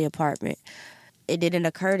walked out of the apartment. It didn't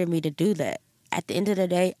occur to me to do that. At the end of the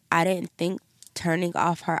day, I didn't think turning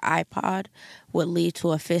off her iPod would lead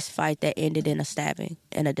to a fist fight that ended in a stabbing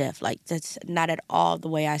and a death. Like, that's not at all the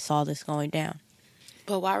way I saw this going down.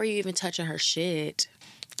 But why were you even touching her shit?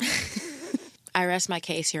 I rest my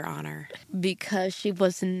case, Your Honor. Because she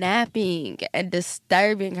was napping and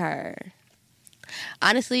disturbing her.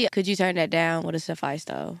 Honestly, could you turn that down? Would have sufficed,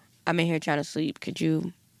 though. I'm in here trying to sleep. Could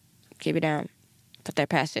you keep it down? But they're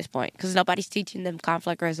past this point because nobody's teaching them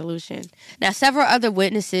conflict resolution. Now, several other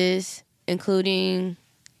witnesses, including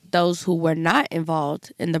those who were not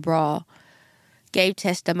involved in the brawl, gave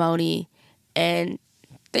testimony, and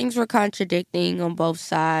things were contradicting on both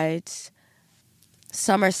sides.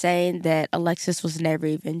 Some are saying that Alexis was never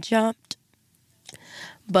even jumped,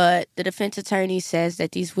 but the defense attorney says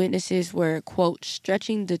that these witnesses were, quote,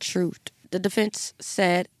 stretching the truth. The defense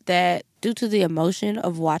said that due to the emotion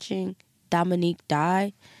of watching Dominique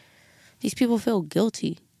die, these people feel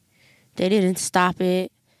guilty. They didn't stop it.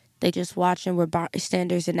 They just watched and were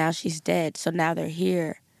bystanders, and now she's dead. So now they're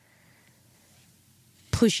here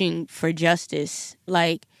pushing for justice,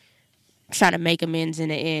 like trying to make amends in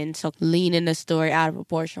the end. So leaning the story out of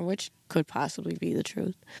proportion, which could possibly be the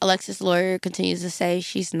truth. Alexis' lawyer continues to say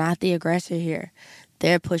she's not the aggressor here.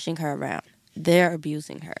 They're pushing her around. They're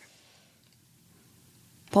abusing her.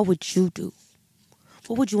 What would you do?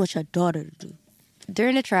 What would you want your daughter to do?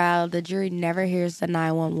 During the trial, the jury never hears the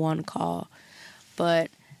 911 call. But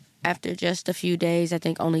after just a few days, I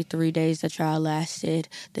think only 3 days the trial lasted,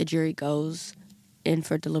 the jury goes in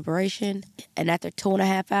for deliberation. And after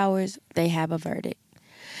 2.5 hours, they have a verdict.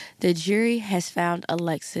 The jury has found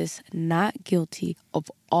Alexis not guilty of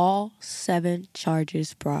all 7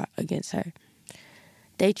 charges brought against her.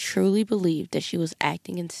 They truly believed that she was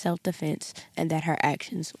acting in self-defense and that her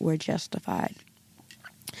actions were justified.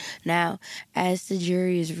 Now, as the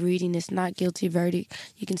jury is reading this not guilty verdict,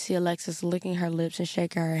 you can see Alexis licking her lips and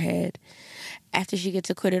shaking her head. After she gets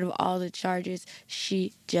acquitted of all the charges,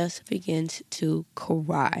 she just begins to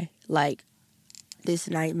cry. Like, this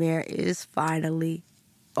nightmare is finally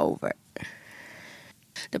over.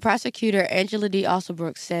 The prosecutor, Angela D.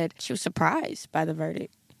 Alsobrooks, said she was surprised by the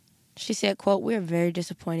verdict. She said, quote, "We are very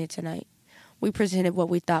disappointed tonight. We presented what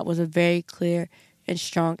we thought was a very clear and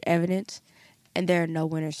strong evidence, and there are no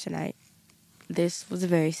winners tonight. This was a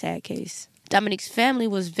very sad case." Dominique's family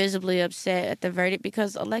was visibly upset at the verdict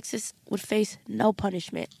because Alexis would face no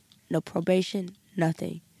punishment, no probation,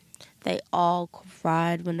 nothing. They all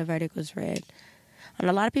cried when the verdict was read. And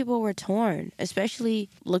a lot of people were torn, especially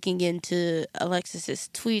looking into Alexis's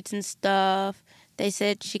tweets and stuff. They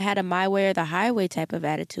said she had a my way or the highway type of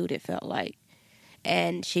attitude, it felt like.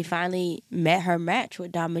 And she finally met her match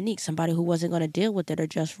with Dominique, somebody who wasn't going to deal with it or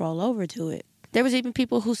just roll over to it. There was even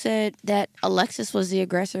people who said that Alexis was the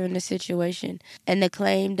aggressor in the situation, and the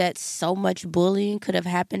claim that so much bullying could have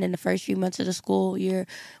happened in the first few months of the school year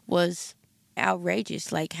was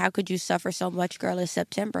outrageous. Like, how could you suffer so much, girl, in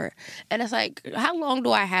September? And it's like, how long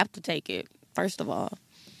do I have to take it, first of all?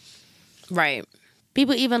 Right.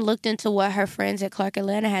 People even looked into what her friends at Clark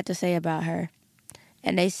Atlanta had to say about her.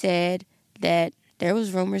 And they said that there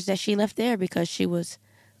was rumors that she left there because she was,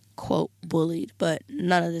 quote, bullied. But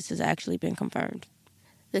none of this has actually been confirmed.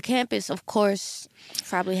 The campus, of course,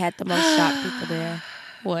 probably had the most shocked people there.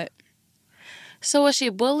 What? So was she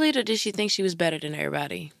bullied, or did she think she was better than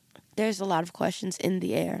everybody? There's a lot of questions in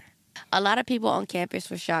the air. A lot of people on campus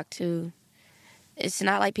were shocked, too. It's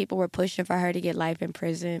not like people were pushing for her to get life in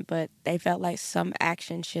prison, but they felt like some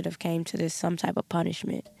action should have came to this, some type of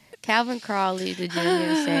punishment. Calvin Crawley, the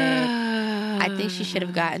junior, said, "I think she should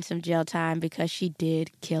have gotten some jail time because she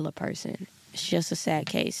did kill a person. It's just a sad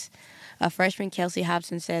case." A freshman, Kelsey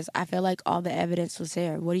Hobson, says, "I feel like all the evidence was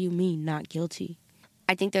there. What do you mean, not guilty?"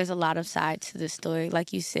 I think there's a lot of sides to this story.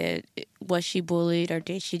 Like you said, was she bullied, or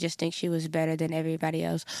did she just think she was better than everybody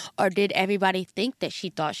else? Or did everybody think that she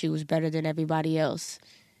thought she was better than everybody else?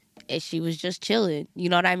 And she was just chilling. You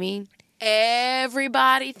know what I mean?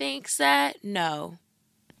 Everybody thinks that? No.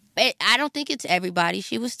 I don't think it's everybody.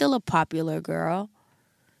 She was still a popular girl.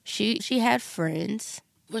 She had friends.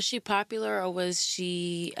 Was she popular, or was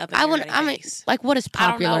she up in everybody's face? Like, what is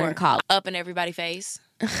popular in college? Up in everybody's face?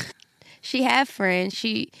 She had friends.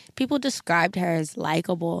 People described her as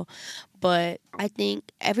likable, but I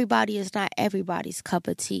think everybody is not everybody's cup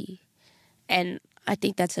of tea. And I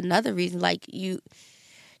think that's another reason. Like,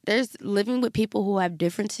 there's living with people who have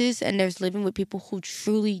differences, and there's living with people who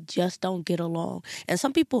truly just don't get along. And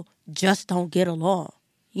some people just don't get along.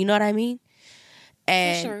 You know what I mean?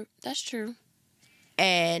 And That's true.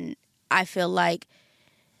 And I feel like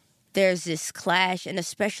there's this clash, and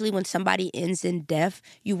especially when somebody ends in death,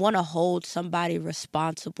 you want to hold somebody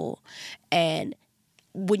responsible. And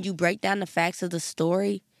when you break down the facts of the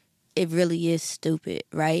story, it really is stupid,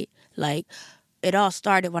 right? Like, it all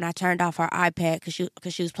started when I turned off her iPad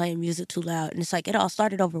because she was playing music too loud. And it's like, it all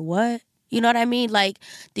started over what? You know what I mean? Like,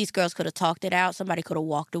 these girls could have talked it out. Somebody could have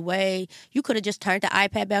walked away. You could have just turned the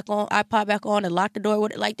iPod back on and locked the door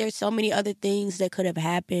with it. Like, there's so many other things that could have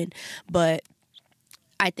happened. But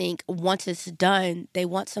I think once it's done, they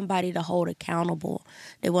want somebody to hold accountable.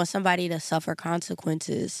 They want somebody to suffer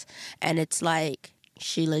consequences. And it's like,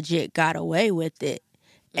 she legit got away with it.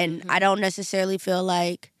 And I don't necessarily feel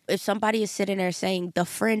like if somebody is sitting there saying, the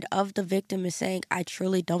friend of the victim is saying, I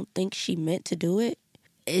truly don't think she meant to do it,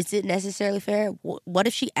 is it necessarily fair? What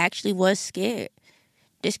if she actually was scared?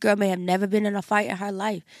 This girl may have never been in a fight in her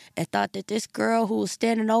life and thought that this girl who was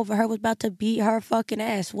standing over her was about to beat her fucking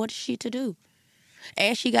ass. What is she to do?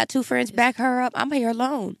 And she got two friends back her up. I'm here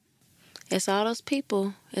alone. It's all those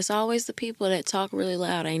people. It's always the people that talk really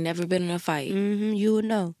loud. Ain't never been in a fight. You would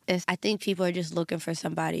know. I think people are just looking for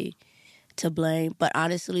somebody to blame. But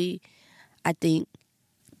honestly, I think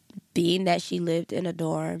being that she lived in a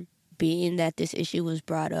dorm, being that this issue was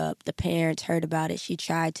brought up, the parents heard about it, she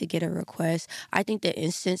tried to get a request. I think the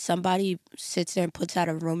instant somebody sits there and puts out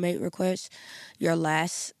a roommate request, your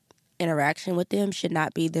last interaction with them should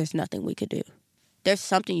not be, there's nothing we could do. There's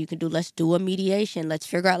something you can do. Let's do a mediation. Let's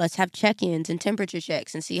figure out, let's have check-ins and temperature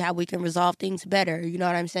checks and see how we can resolve things better. You know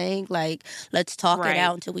what I'm saying? Like, let's talk it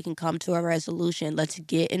out until we can come to a resolution. Let's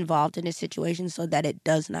get involved in this situation so that it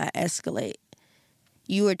does not escalate.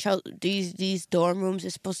 You were these dorm rooms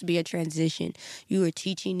is supposed to be a transition. You were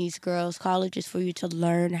teaching these girls. College is for you to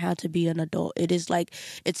learn how to be an adult. It is like,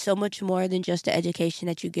 it's so much more than just the education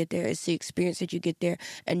that you get there. It's the experience that you get there,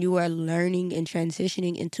 and you are learning and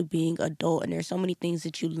transitioning into being adult. And there's so many things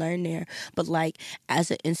that you learn there. But like,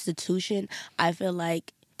 as an institution, I feel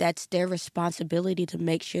like that's their responsibility to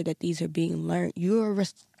make sure that these are being learned. You're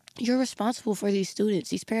responsible for these students.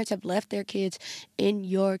 These parents have left their kids in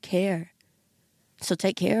your care. So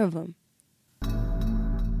take care of them.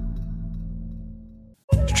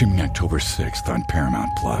 Streaming October 6th on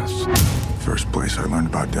Paramount Plus. First place I learned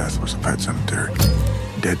about death was a pet cemetery.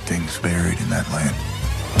 Dead things buried in that land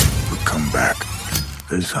would come back.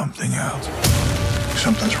 There's something else.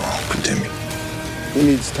 Something's wrong with Timmy.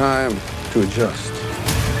 He needs time to adjust.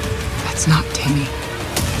 That's not Timmy.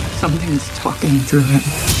 Something's talking through him.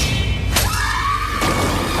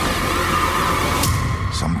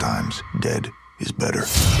 Sometimes dead is better.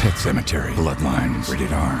 Pet Cemetery, Bloodlines,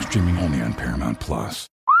 rated R. Streaming only on Paramount Plus.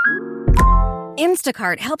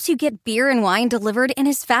 Instacart helps you get beer and wine delivered in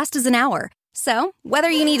as fast as an hour. So, whether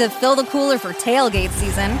you need to fill the cooler for tailgate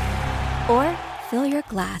season or fill your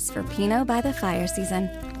glass for Pinot by the fire season,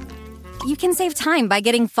 you can save time by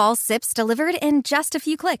getting fall sips delivered in just a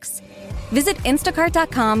few clicks. Visit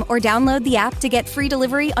instacart.com or download the app to get free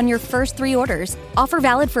delivery on your first 3 orders. Offer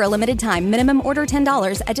valid for a limited time. Minimum order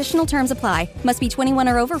 $10. Additional terms apply. Must be 21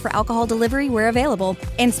 or over for alcohol delivery where available.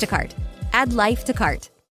 Instacart. Add life to cart.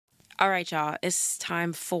 All right, y'all. It's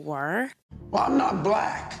time for... Well, I'm not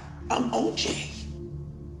black. I'm OJ.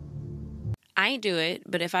 I ain't do it,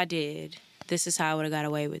 but if I did, this is how I would have got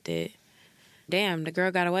away with it. Damn, the girl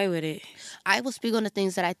got away with it. I will speak on the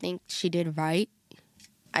things that I think she did right.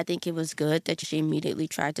 I think it was good that she immediately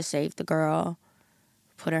tried to save the girl,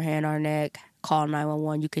 put her hand on her neck, call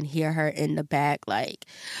 911. You can hear her in the back, like,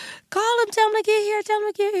 call him, tell him to get here, tell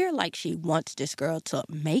him to get here. Like, she wants this girl to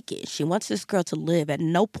make it. She wants this girl to live. At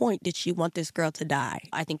no point did she want this girl to die.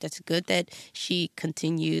 I think that's good that she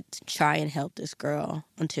continued to try and help this girl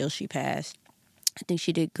until she passed. I think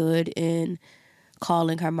she did good in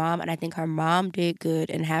calling her mom, and I think her mom did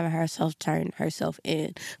good in having herself turn herself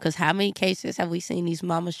in. Because how many cases have we seen these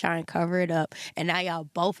mamas try and cover it up, and now y'all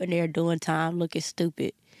both in there doing time looking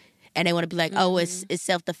stupid, and they want to be like, oh, it's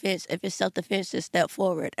self-defense. If it's self-defense, just step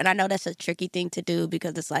forward. And I know that's a tricky thing to do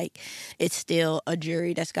because it's like, it's still a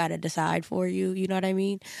jury that's got to decide for you, you know what I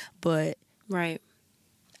mean? But right,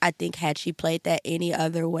 I think had she played that any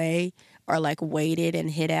other way or like waited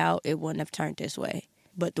and hit out, it wouldn't have turned this way.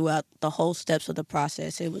 But throughout the whole steps of the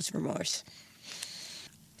process, it was remorse.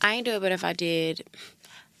 I ain't do it, but if I did,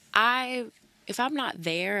 if I'm not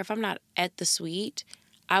there, if I'm not at the suite,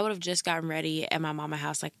 I would have just gotten ready at my mama's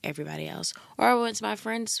house like everybody else. Or I went to my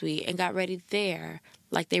friend's suite and got ready there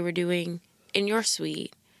like they were doing in your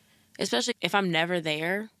suite. Especially if I'm never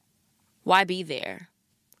there, why be there?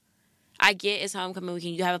 I get it's homecoming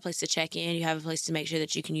weekend. You have a place to check in. You have a place to make sure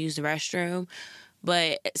that you can use the restroom.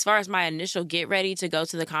 But as far as my initial get ready to go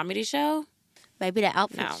to the comedy show, maybe the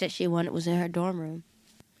outfits that she wanted was in her dorm room.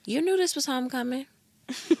 You knew this was homecoming.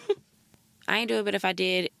 I ain't do it, but if I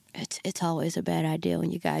did... It's always a bad idea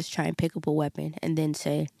when you guys try and pick up a weapon and then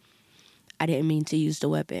say, I didn't mean to use the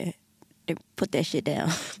weapon. Put that shit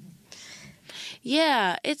down.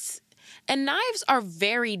 Yeah, and knives are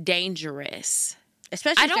very dangerous.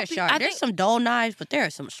 Especially if they're sharp. There's some dull knives, but there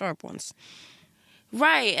are some sharp ones.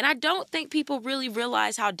 Right, and I don't think people really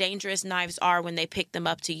realize how dangerous knives are when they pick them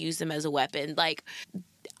up to use them as a weapon. Like,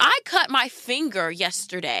 I cut my finger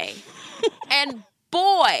yesterday, and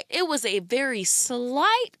boy, it was a very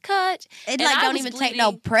slight cut. It like don't even take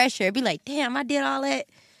no pressure. It'd be like, damn, I did all that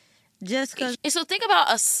just because. So think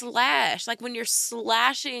about a slash, like when you're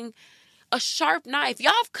slashing a sharp knife.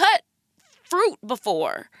 Y'all have cut fruit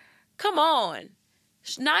before. Come on.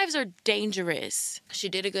 Knives are dangerous. She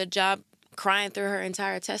did a good job crying through her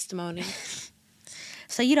entire testimony.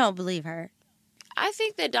 So you don't believe her? I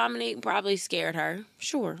think that Dominique probably scared her,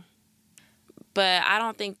 sure. But I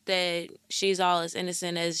don't think that she's all as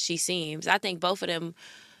innocent as she seems. I think both of them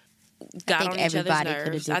got on each other's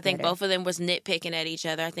nerves. I think both of them was nitpicking at each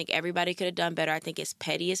other. I think everybody could have done better. I think it's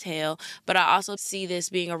petty as hell. But I also see this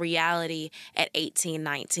being a reality at 18,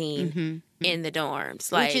 19 in the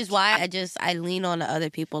dorms. Like, which is why I lean on the other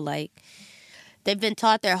people. Like, they've been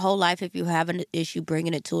taught their whole life if you have an issue,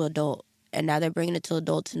 bringing it to adult. And now they're bringing it to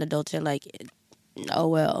adults, and adults are like, oh,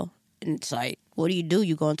 well. And it's like, what do?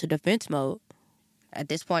 You go into defense mode. At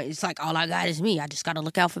this point, it's like, all I got is me. I just got to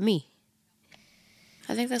look out for me.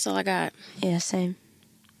 I think that's all I got. Yeah, same.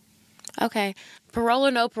 Okay. Parole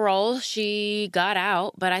or no parole, she got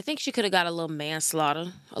out, but I think she could have got a little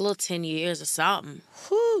manslaughter, a little 10 years or something.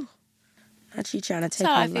 Whew. Not she trying to take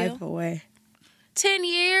how her I feel. life away. 10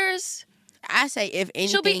 years? I say if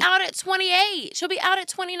anything. She'll be out at 28. She'll be out at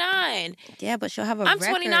 29. Yeah, but she'll have a I'm record.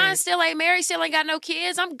 29, still ain't married, still ain't got no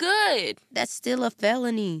kids. I'm good. That's still a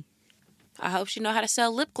felony. I hope she know how to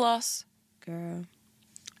sell lip gloss. Girl.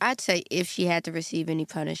 I'd say if she had to receive any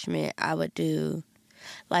punishment, I would do,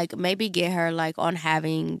 like, maybe get her, like, on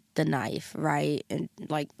having the knife, right? And,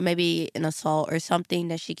 like, maybe an assault or something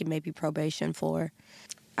that she can maybe probation for.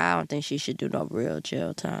 I don't think she should do no real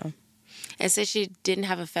jail time. And since she didn't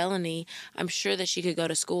have a felony, I'm sure that she could go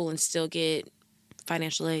to school and still get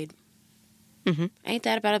financial aid. Mm-hmm. Ain't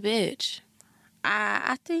that about a bitch?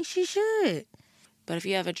 I think she should. But if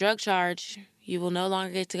you have a drug charge, you will no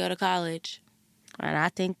longer get to go to college. And I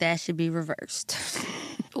think that should be reversed.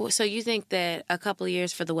 So you think that a couple of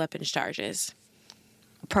years for the weapons charges?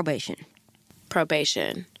 Probation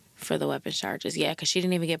for the weapons charges. Yeah, because she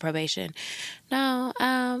didn't even get probation. No,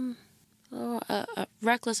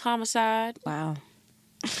 reckless homicide. Wow.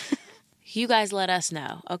 You guys let us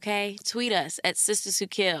know, okay? Tweet us at Sisters Who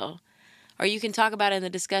Kill. Or you can talk about it in the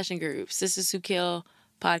discussion group, Sisters Who Kill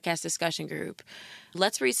podcast discussion group.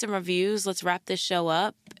 Let's read some reviews. Let's wrap this show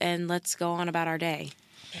up, and let's go on about our day.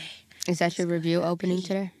 Is that your review opening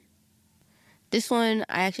today? This one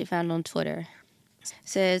I actually found on Twitter. It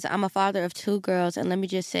says, I'm a father of 2 girls, and let me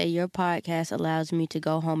just say your podcast allows me to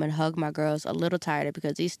go home and hug my girls a little tighter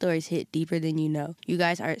because these stories hit deeper than you know. You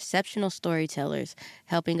guys are exceptional storytellers,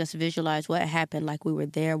 helping us visualize what happened like we were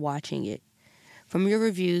there watching it. From your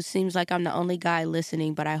reviews, seems like I'm the only guy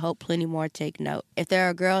listening, but I hope plenty more take note. If there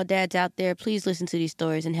are girl dads out there, please listen to these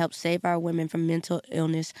stories and help save our women from mental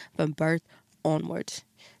illness from birth onwards.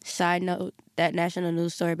 Side note, that national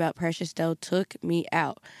news story about Precious Doe took me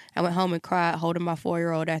out. I went home and cried holding my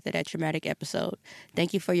 4-year-old after that traumatic episode.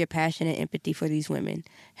 Thank you for your passion and empathy for these women.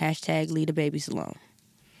 Hashtag leave the babies alone.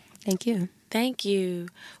 Thank you. Thank you.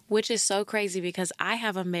 Which is so crazy because I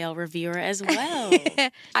have a male reviewer as well.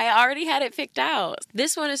 I already had it picked out.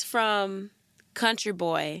 This one is from Country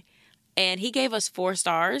Boy, and he gave us 4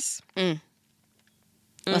 stars.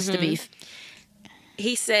 What's the beef?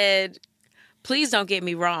 He said, please don't get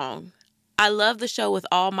me wrong. I love the show with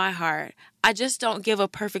all my heart. I just don't give a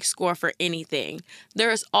perfect score for anything.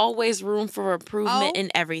 There is always room for improvement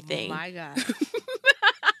in everything. Oh, my God.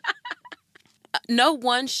 No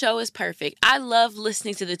one show is perfect. I love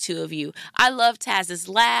listening to the 2 of you. I love Taz's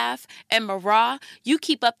laugh. And Marah, you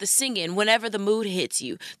keep up the singing whenever the mood hits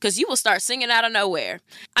you, because you will start singing out of nowhere.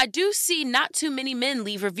 I do see not too many men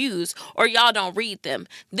leave reviews, or y'all don't read them.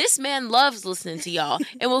 This man loves listening to y'all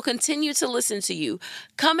and will continue to listen to you.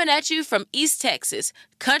 Coming at you from East Texas.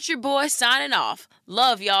 Country Boy signing off.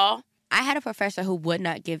 Love y'all. I had a professor who would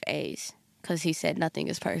not give A's because he said nothing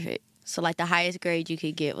is perfect. So, like, the highest grade you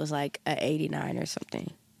could get was, like, an 89 or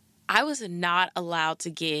something. I was not allowed to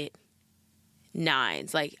get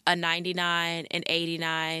 9s, like a 99, an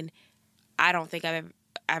 89. I don't think I've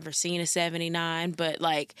ever seen a 79. But,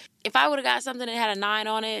 like, if I would have got something that had a 9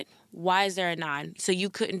 on it, why is there a 9? So you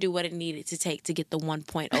couldn't do what it needed to take to get the 1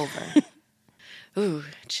 point over. Ooh,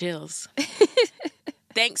 chills.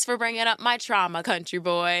 Thanks for bringing up my trauma, Country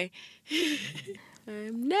Boy.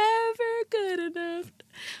 I'm never good enough.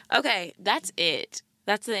 Okay, that's it.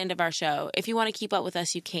 That's the end of our show. If you want to keep up with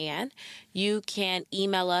us, you can. You can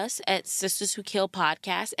email us at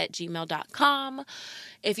sisterswhokillpodcast@gmail.com.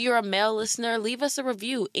 If you're a male listener, leave us a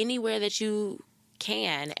review anywhere that you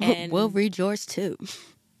can. And we'll read yours, too.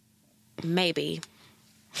 Maybe.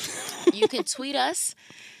 You can tweet us.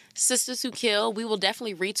 Sisters Who Kill, we will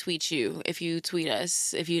definitely retweet you if you tweet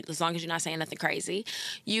us, as long as you're not saying nothing crazy.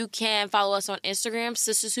 You can follow us on Instagram,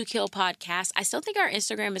 Sisters Who Kill Podcast. I still think our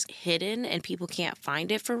Instagram is hidden and people can't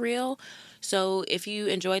find it for real. So if you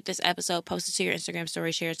enjoyed this episode, post it to your Instagram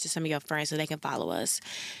story, share it to some of your friends so they can follow us.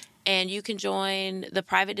 And you can join the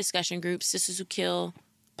private discussion group, Sisters Who Kill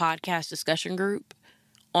Podcast discussion group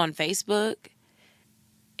on Facebook.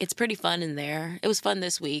 It's pretty fun in there. It was fun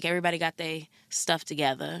this week. Everybody got their stuff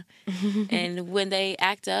together. And when they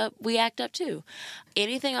act up, we act up too.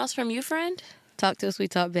 Anything else from you, friend? Talk to us, we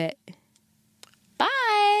talk back.